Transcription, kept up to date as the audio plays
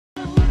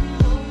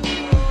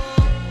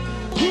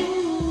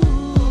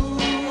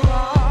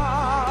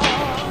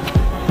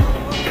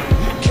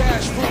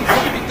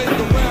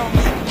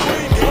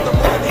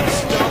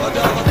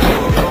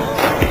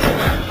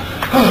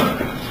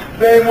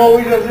Same old,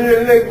 we just here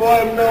today,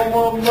 boy. No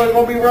more,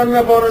 gonna be running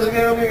up on us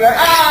again. We'll be like,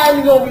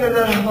 you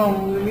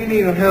gonna be you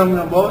need a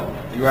helmet, boy.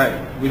 You're right.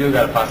 We do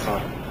gotta pass on.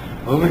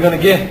 What are we gonna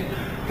get?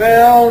 Man,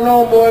 I don't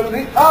know, boy. But we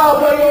make it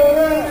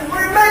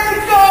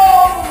go!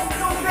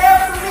 Don't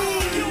care for me!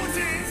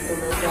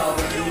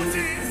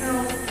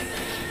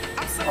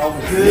 All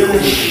the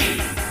good shit.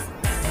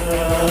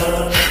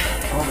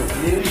 All the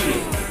good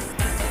shit.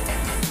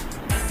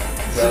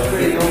 That's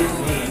pretty old to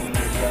me.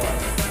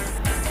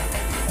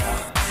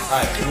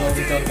 Alright, we're gonna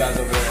get those guys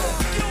over there.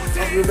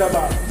 I'll do that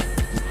about.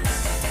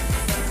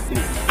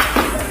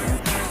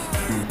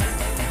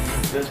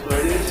 That's what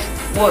it is.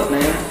 What,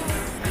 man?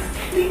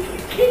 Hey,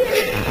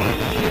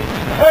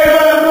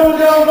 man, move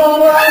down, go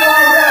right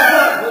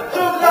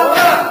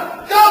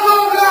Don't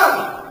move down!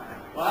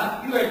 What?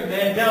 You ready,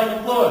 man? Down on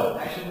the floor.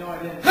 Actually, no, I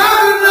didn't.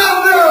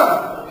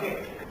 Down! Okay.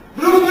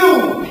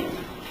 Blue. You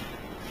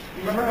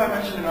remember how I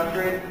mentioned in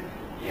upgrade?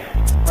 Yeah.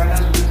 Right now's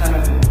a good time I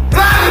did.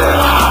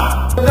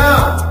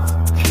 Down!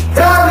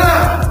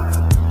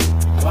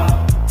 What?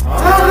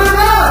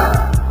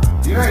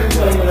 You already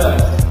playing with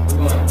us. We're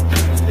going to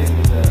take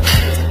you to the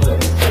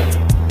place.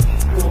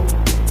 Cool.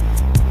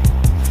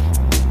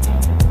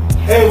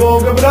 Hey,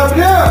 won't give it up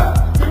here!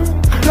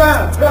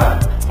 Down.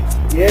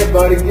 Yeah,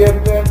 buddy,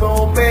 get that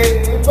phone,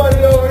 baby.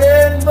 Buddy over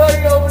there,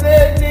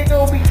 they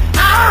gonna be,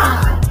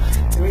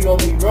 and we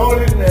gonna be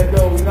rolling in that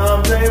dough, you know what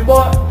I'm saying,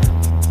 boy?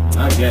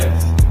 I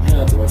guess. You don't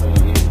have to work on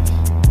your English.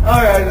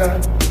 Alright,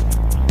 now.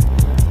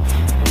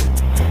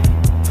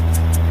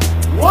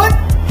 What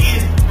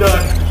is the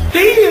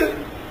deal?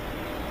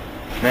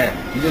 Man,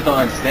 you just don't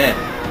understand.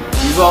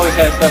 You've always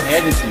had stuff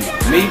handed to you.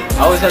 Me, I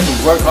always have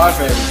to work hard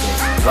for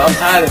everything. But I'm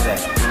tired of that.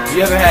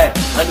 You ever had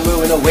underwear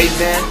with no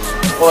waistband?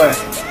 Or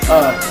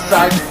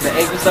socks, the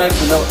ankle socks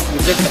with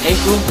just the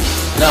ankle?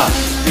 Nah,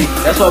 see,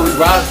 that's why we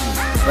robbed you.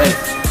 Like,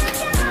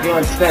 you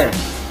don't understand.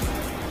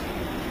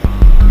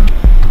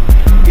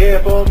 Yeah,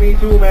 for me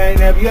too, man.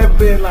 Have you ever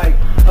been like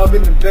up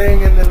in the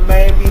thing and the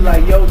man be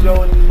like, yo,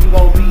 Joe, and you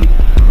gonna be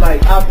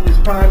like Optimus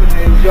Prime and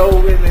then Joe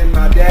and then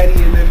my daddy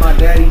and then my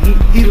daddy,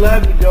 he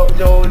loved me, Joe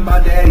and my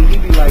daddy, he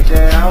be like,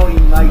 Dad, I don't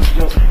even like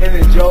Joe. And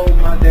then Joe,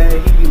 my dad,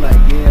 he be like,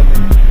 yeah,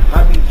 man,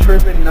 I be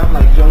tripping and I'm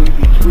like, Joe, you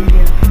be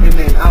tweaking. And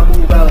then I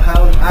move out of the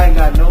house, I ain't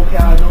got no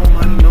car, no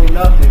money, no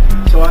nothing.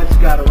 So I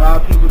just gotta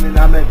rob people and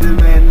I met this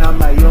man and I'm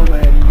like, yo,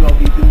 man, you gonna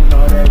be doing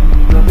all that.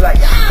 And you gonna be like,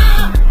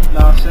 ah! Know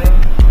what I'm saying?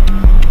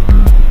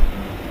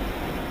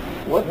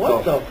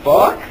 What the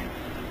fuck?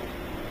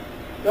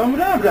 Dumb it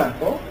down,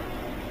 folks.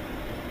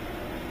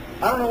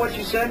 I don't know what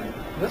you said.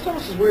 That's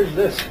almost as weird as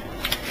this.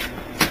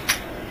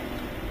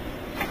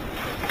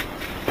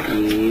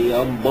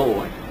 Yeah,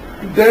 boy.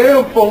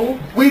 Damn, fool.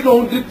 We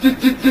gon'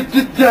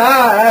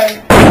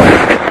 die.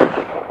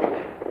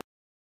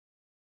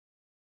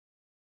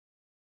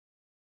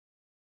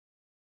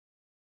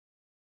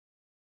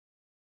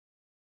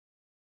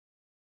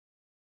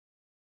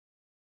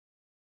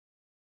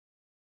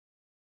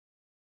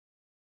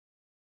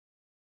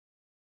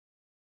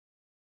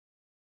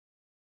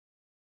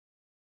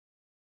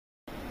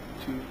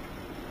 Two,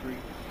 three.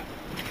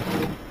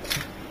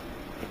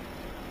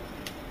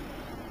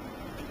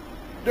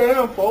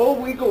 Damn, fool,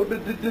 we go die.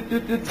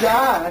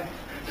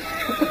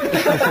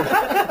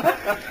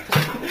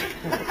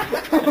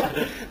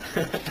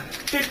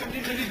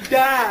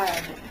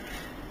 Die.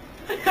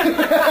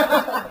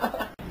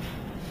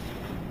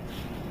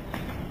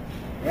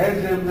 That's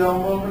him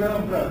don't open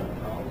up, bro.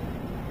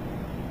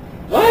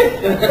 What?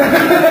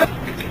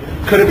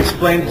 Could have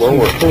explained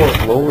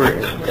lower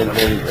and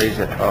then raise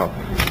it up.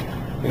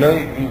 You know,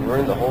 you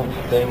ruined the whole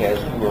thing as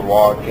we were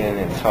walking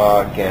and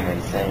talking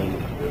and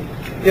saying.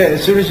 Yeah,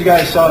 as soon as you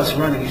guys saw us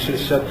running, you should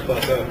have shut the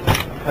fuck up.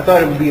 I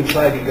thought it would be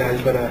inside you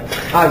guys, but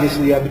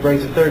obviously you have the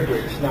brains of third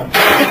graders. Not